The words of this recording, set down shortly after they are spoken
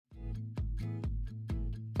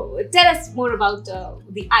Tell us more about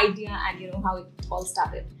the idea and how it all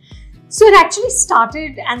started. So it actually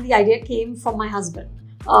started and the idea came from my husband.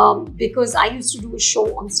 Because I used to do a show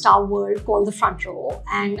on Star World called The Front Row,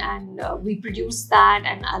 and we produced that,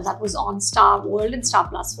 and that was on Star World and Star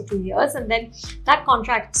Plus for 2 years, and then that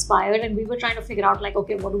contract expired and we were trying to figure out like,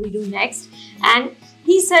 okay, what do we do next? And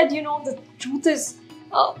he said, the truth is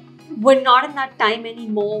we're not in that time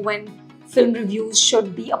anymore when film reviews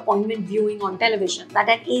should be appointment viewing on television, that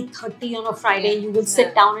at 8:30 on a Friday you will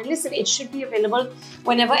sit down and listen. It should be available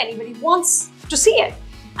whenever anybody wants to see it.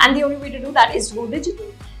 And the only way to do that is to go digital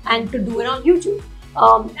and to do it on YouTube.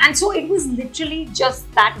 And so it was literally just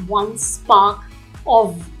that one spark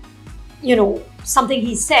of, something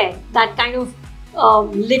he said that kind of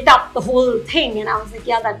lit up the whole thing. And I was like,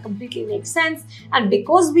 yeah, that completely makes sense. And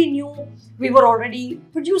because we knew we were already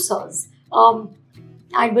producers,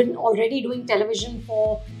 I'd been already doing television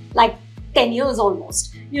for like 10 years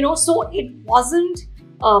almost, so it wasn't,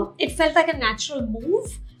 it felt like a natural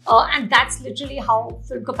move. And that's literally how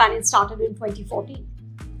Film Companion started in 2014.